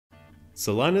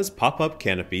Celina's pop-up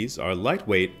canopies are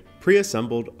lightweight,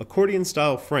 pre-assembled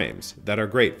accordion-style frames that are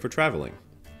great for traveling.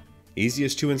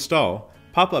 Easiest to install,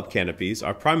 pop-up canopies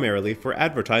are primarily for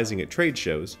advertising at trade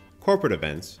shows, corporate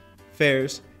events,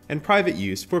 fairs, and private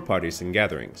use for parties and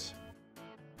gatherings.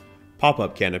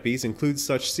 Pop-up canopies include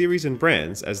such series and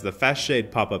brands as the Fast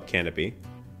Shade Pop-Up Canopy,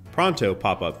 Pronto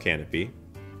Pop-Up Canopy,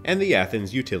 and the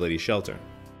Athens Utility Shelter.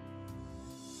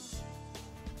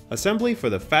 Assembly for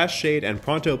the Fast Shade and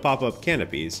Pronto Pop-Up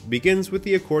Canopies begins with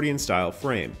the accordion-style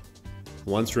frame.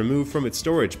 Once removed from its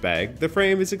storage bag, the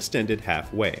frame is extended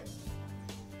halfway.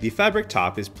 The fabric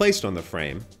top is placed on the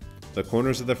frame, the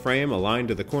corners of the frame align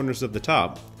to the corners of the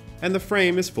top, and the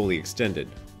frame is fully extended.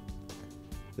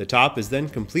 The top is then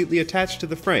completely attached to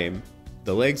the frame,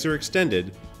 the legs are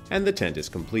extended, and the tent is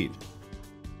complete.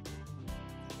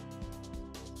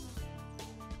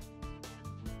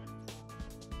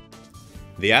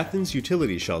 The Athens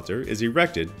Utility Shelter is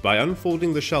erected by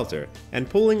unfolding the shelter and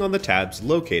pulling on the tabs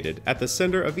located at the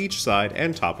center of each side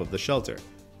and top of the shelter,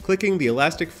 clicking the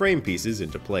elastic frame pieces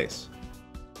into place.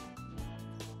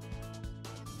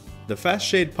 The Fast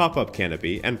Shade Pop-Up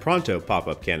Canopy and Pronto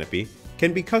Pop-Up Canopy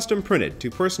can be custom printed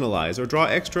to personalize or draw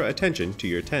extra attention to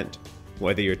your tent,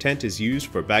 whether your tent is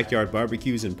used for backyard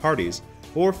barbecues and parties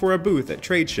or for a booth at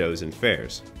trade shows and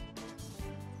fairs.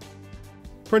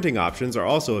 Printing options are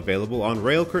also available on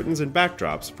rail curtains and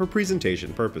backdrops for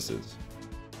presentation purposes.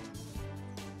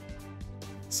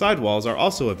 Sidewalls are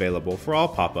also available for all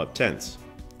pop-up tents.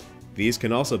 These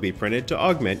can also be printed to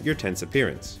augment your tent's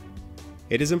appearance.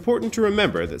 It is important to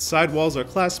remember that sidewalls are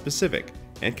class-specific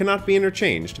and cannot be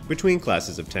interchanged between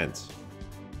classes of tents.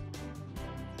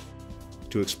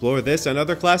 To explore this and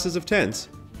other classes of tents,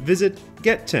 visit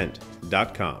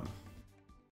gettent.com.